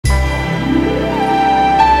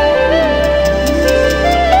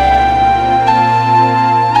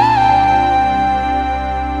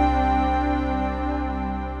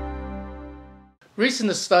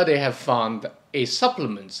Recent studies have found that a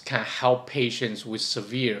supplement can help patients with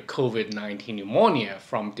severe COVID-19 pneumonia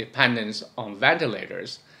from dependence on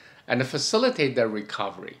ventilators and facilitate their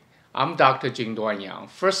recovery. I'm Dr. Yang.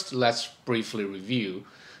 First, let's briefly review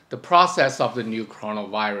the process of the new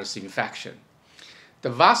coronavirus infection.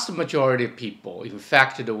 The vast majority of people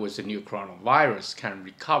infected with the new coronavirus can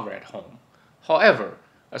recover at home. However,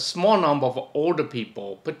 a small number of older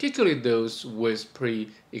people, particularly those with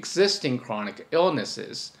pre-existing chronic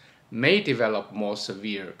illnesses, may develop more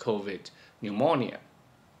severe COVID pneumonia.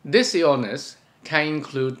 This illness can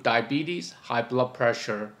include diabetes, high blood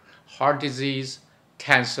pressure, heart disease,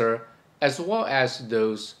 cancer, as well as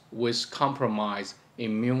those with compromised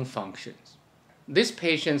immune functions. These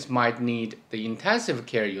patients might need the intensive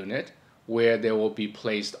care unit, where they will be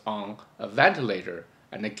placed on a ventilator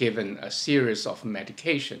and given a series of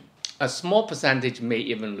medication. A small percentage may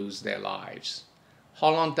even lose their lives. How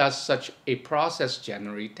long does such a process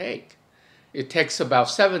generally take? It takes about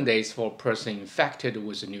 7 days for a person infected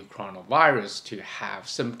with the new coronavirus to have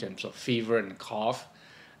symptoms of fever and cough,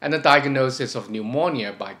 and a diagnosis of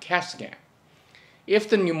pneumonia by CAT scan. If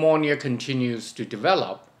the pneumonia continues to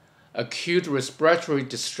develop, acute respiratory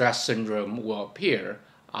distress syndrome will appear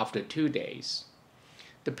after 2 days.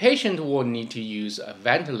 The patient will need to use a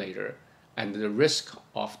ventilator, and the risk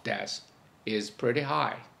of death is pretty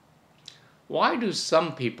high. Why do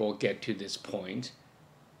some people get to this point,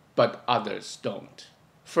 but others don't?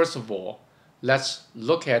 First of all, let's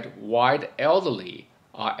look at why the elderly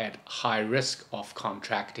are at high risk of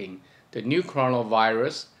contracting the new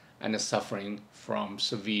coronavirus and suffering from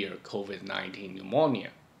severe COVID-19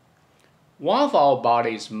 pneumonia. One of our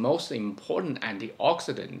body's most important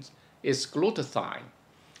antioxidants is glutathione.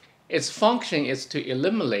 Its function is to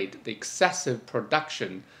eliminate the excessive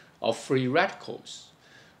production of free radicals,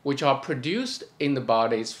 which are produced in the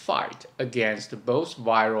body's fight against both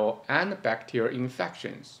viral and bacterial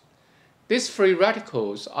infections. These free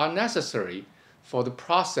radicals are necessary for the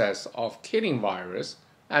process of killing virus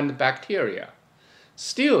and bacteria.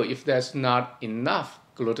 Still, if there's not enough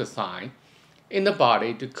glutathione in the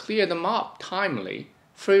body to clear them up timely,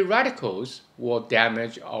 free radicals will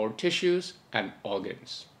damage our tissues and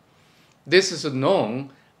organs. This is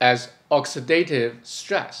known as oxidative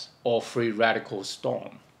stress or free radical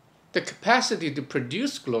storm. The capacity to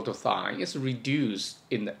produce glutathione is reduced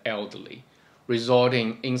in the elderly,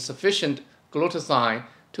 resulting in insufficient glutathione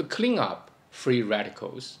to clean up free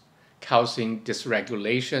radicals, causing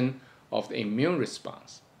dysregulation of the immune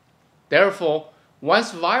response. Therefore,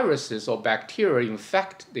 once viruses or bacteria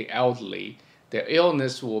infect the elderly, their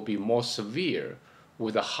illness will be more severe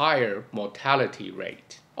with a higher mortality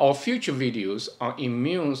rate. Our future videos on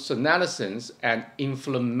immune senescence and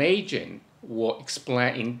inflammation will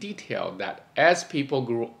explain in detail that as people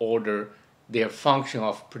grow older, their function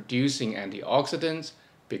of producing antioxidants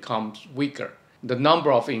becomes weaker. The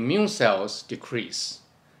number of immune cells decrease.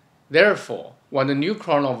 Therefore, when the new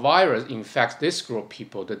coronavirus infects this group of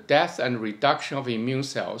people, the death and reduction of immune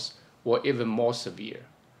cells will even more severe.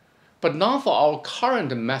 But none of our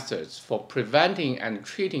current methods for preventing and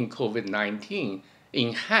treating COVID-19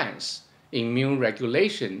 enhance immune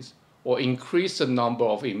regulations or increase the number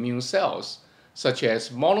of immune cells, such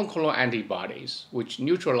as monoclonal antibodies, which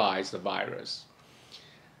neutralize the virus.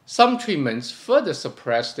 Some treatments further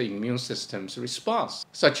suppress the immune system's response,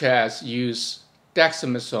 such as use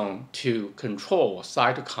dexamethasone to control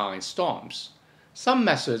cytokine storms. Some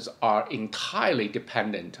methods are entirely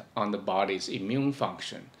dependent on the body's immune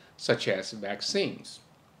function, such as vaccines.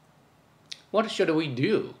 What should we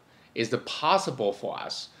do? Is it possible for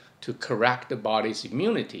us to correct the body's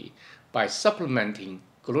immunity by supplementing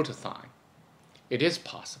glutathione? It is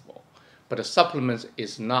possible, but the supplement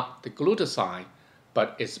is not the glutathione,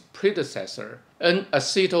 but its predecessor,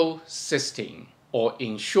 n-acetylcysteine, or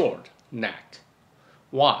in short, NAC.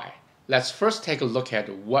 Why? Let's first take a look at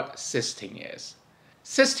what cysteine is.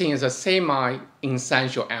 Cysteine is a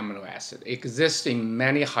semi-essential amino acid. It exists in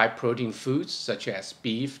many high-protein foods such as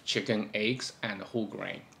beef, chicken, eggs, and whole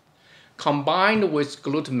grain. Combined with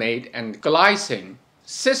glutamate and glycine,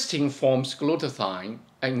 cysteine forms glutathione,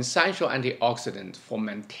 an essential antioxidant for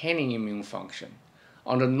maintaining immune function.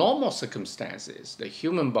 Under normal circumstances, the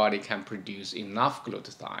human body can produce enough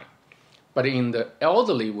glutathione. But in the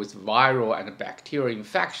elderly with viral and bacterial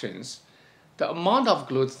infections, the amount of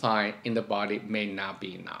glutathione in the body may not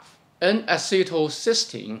be enough.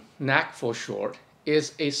 N-acetylcysteine, NAC for short,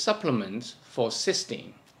 is a supplement for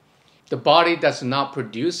cysteine. The body does not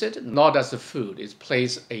produce it, nor does the food. It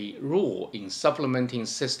plays a role in supplementing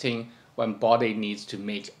cysteine when body needs to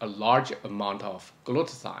make a large amount of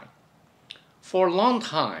glutathione. For a long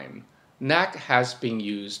time, NAC has been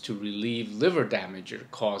used to relieve liver damage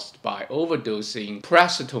caused by overdosing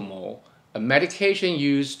paracetamol, a medication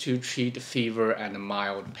used to treat fever and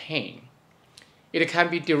mild pain. It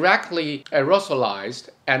can be directly aerosolized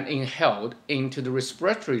and inhaled into the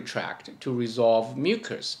respiratory tract to resolve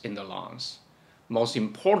mucus in the lungs. Most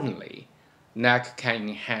importantly, NAC can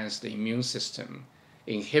enhance the immune system,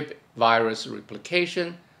 inhibit virus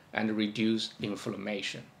replication, and reduce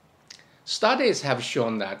inflammation. Studies have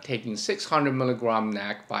shown that taking 600 mg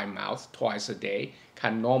NAC by mouth twice a day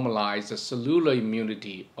can normalize the cellular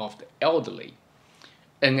immunity of the elderly.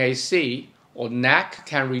 NAC or NAC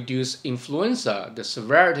can reduce influenza, the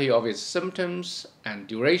severity of its symptoms, and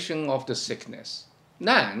duration of the sickness.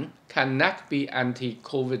 Then, can NAC be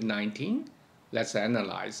anti-COVID-19? Let's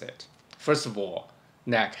analyze it. First of all,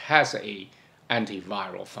 NAC has an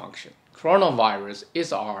antiviral function. Coronavirus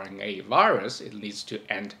is an RNA virus. It leads to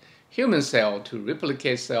human cell to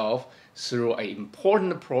replicate itself through an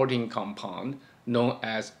important protein compound known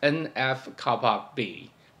as NF-kappa B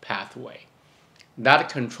pathway that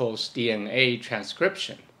controls DNA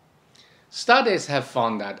transcription. Studies have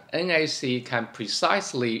found that NAC can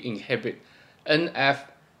precisely inhibit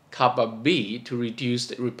NF-kappa B to reduce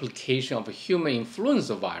the replication of a human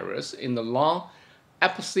influenza virus in the lung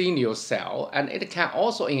epithelial cell, and it can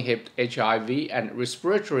also inhibit HIV and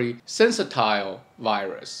respiratory syncytial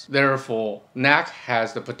virus. Therefore, NAC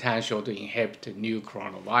has the potential to inhibit the new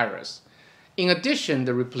coronavirus. In addition,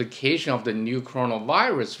 the replication of the new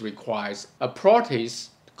coronavirus requires a protease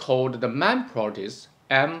called the MAM protease,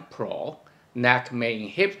 MPRO. NAC may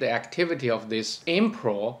inhibit the activity of this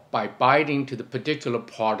MPRO by binding to the particular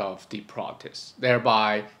part of the protease,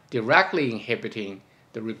 thereby directly inhibiting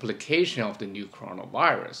the replication of the new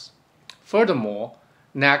coronavirus. Furthermore,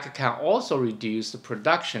 NAC can also reduce the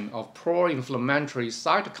production of pro-inflammatory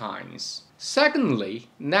cytokines. Secondly,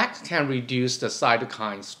 NAC can reduce the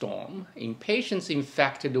cytokine storm. In patients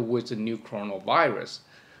infected with the new coronavirus,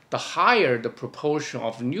 the higher the proportion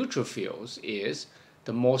of neutrophils is,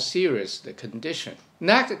 the more serious the condition.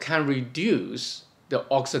 NAC can reduce the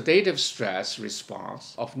oxidative stress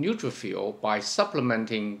response of neutrophil by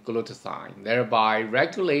supplementing glutathione, thereby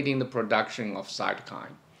regulating the production of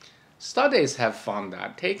cytokine. Studies have found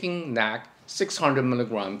that taking NAC 600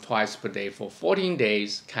 mg twice per day for 14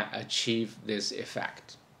 days can achieve this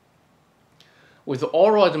effect. With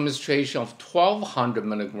oral administration of 1200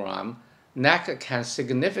 mg, NAC can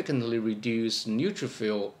significantly reduce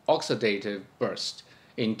neutrophil oxidative burst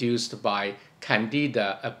induced by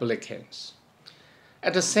Candida albicans.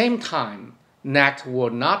 At the same time, NAC will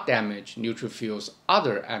not damage neutrophils'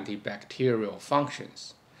 other antibacterial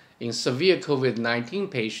functions. In severe COVID-19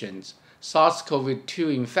 patients,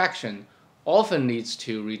 SARS-CoV-2 infection often leads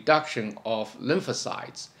to reduction of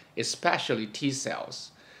lymphocytes, especially T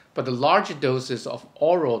cells, but the large doses of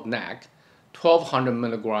oral NAC, 1200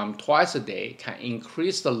 mg twice a day, can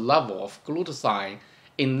increase the level of glutathione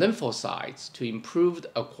in lymphocytes to improve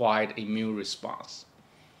the acquired immune response.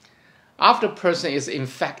 After a person is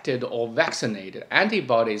infected or vaccinated,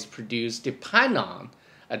 antibodies produced depend on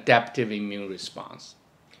adaptive immune response.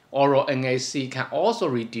 Oral NAC can also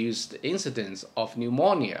reduce the incidence of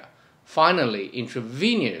pneumonia. Finally,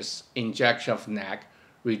 intravenous injection of NAC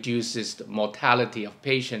reduces the mortality of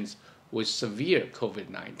patients with severe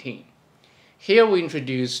COVID-19. Here we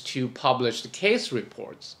introduce two published case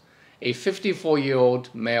reports. A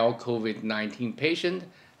 54-year-old male COVID-19 patient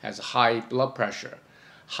has high blood pressure,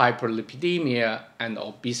 hyperlipidemia, and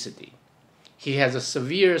obesity. He has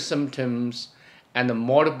severe symptoms and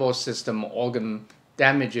multiple system organ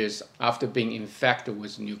damages after being infected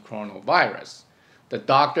with new coronavirus. The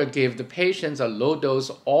doctor gave the patient a low-dose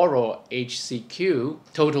oral HCQ,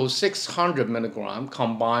 total 600 mg,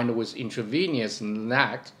 combined with intravenous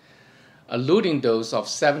NAC, a loading dose of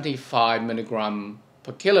 75 mg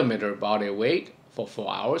per kilometer body weight for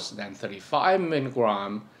 4 hours, then 35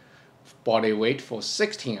 mg body weight for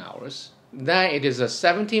 16 hours. Then it is a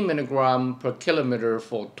 70 mg per kilometer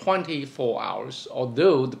for 24 hours.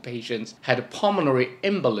 Although the patient had pulmonary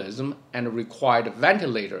embolism and required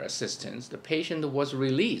ventilator assistance, the patient was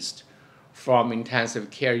released from intensive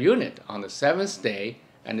care unit on the 7th day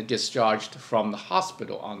and discharged from the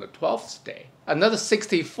hospital on the 12th day. Another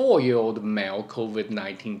 64-year-old male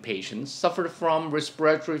COVID-19 patient suffered from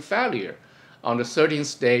respiratory failure on the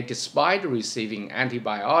 13th day despite receiving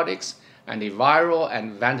antibiotics, antiviral,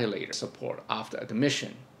 and ventilator support after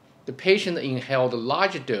admission. The patient inhaled a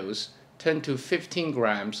large dose, 10 to 15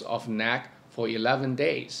 grams of NAC for 11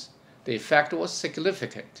 days. The effect was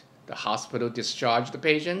significant. The hospital discharged the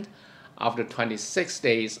patient after 26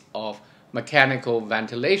 days of mechanical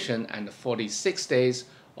ventilation and 46 days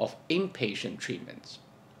of inpatient treatments.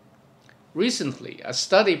 Recently, a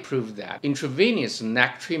study proved that intravenous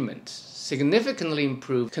NAC treatment significantly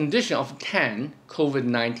improved condition of 10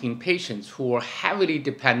 COVID-19 patients who were heavily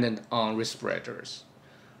dependent on respirators.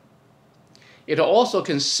 It also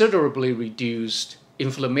considerably reduced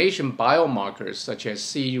inflammation biomarkers such as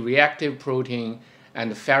C-reactive protein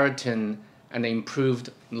and ferritin and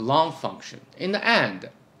improved lung function. In the end,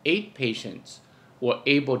 8 patients were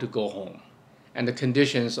able to go home, and the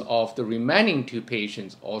conditions of the remaining 2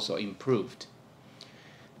 patients also improved.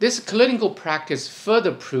 This clinical practice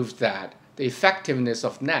further proved that the effectiveness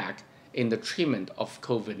of NAC in the treatment of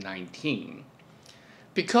COVID-19.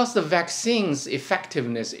 Because the vaccine's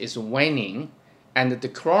effectiveness is waning and the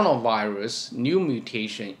coronavirus new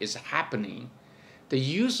mutation is happening, the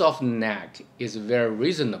use of NAC is very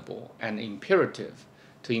reasonable and imperative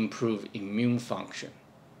to improve immune function.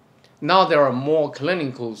 Now there are more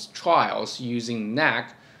clinical trials using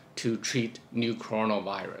NAC to treat new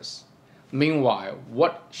coronavirus. Meanwhile,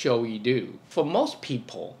 what shall we do? For most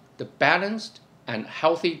people, the balanced and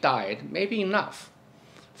healthy diet may be enough.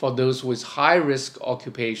 For those with high-risk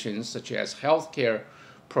occupations such as healthcare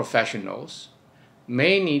professionals,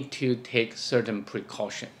 may need to take certain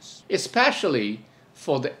precautions, especially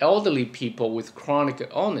for the elderly people with chronic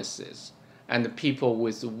illnesses and the people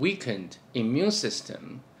with weakened immune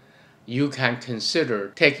system. You can consider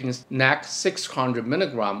taking NAC 600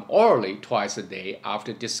 mg orally twice a day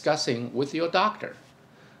after discussing with your doctor.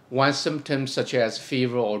 When symptoms such as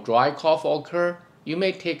fever or dry cough occur, you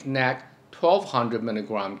may take NAC 1200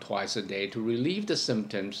 mg twice a day to relieve the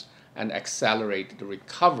symptoms and accelerate the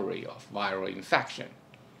recovery of viral infection.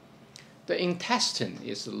 The intestine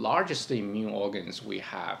is the largest immune organ we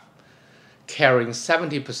have, carrying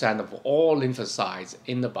 70% of all lymphocytes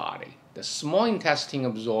in the body. The small intestine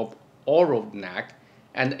absorbs oral NAC,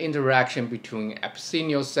 and the interaction between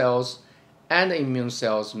epithelial cells and immune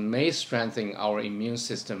cells may strengthen our immune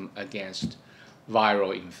system against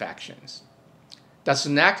viral infections. Does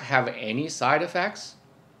NAC have any side effects?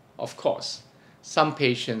 Of course. Some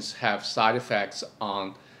patients have side effects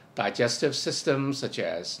on digestive systems such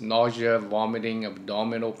as nausea, vomiting,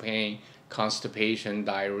 abdominal pain, constipation,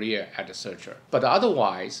 diarrhea, etc. But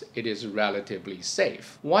otherwise, it is relatively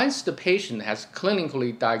safe. Once the patient has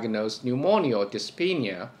clinically diagnosed pneumonia or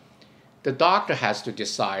dyspnea, the doctor has to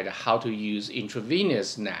decide how to use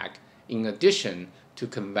intravenous NAC in addition to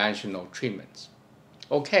conventional treatments.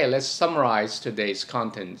 Okay, let's summarize today's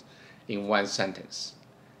content in one sentence.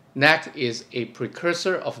 NAC is a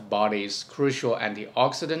precursor of body's crucial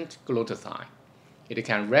antioxidant glutathione. It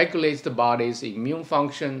can regulate the body's immune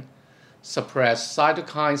function, suppress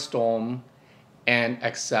cytokine storm, and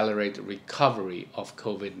accelerate recovery of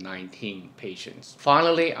COVID-19 patients.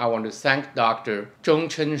 Finally, I want to thank Dr.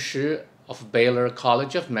 Zhongchen Shi of Baylor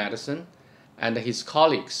College of Medicine and his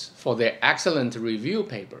colleagues for their excellent review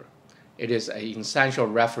paper. It is an essential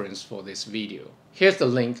reference for this video. Here's the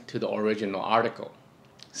link to the original article.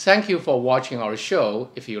 Thank you for watching our show.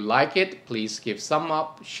 If you like it, please give thumb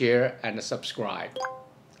up, share, and subscribe.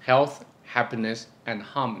 Health, happiness, and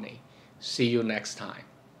harmony. See you next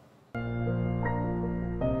time.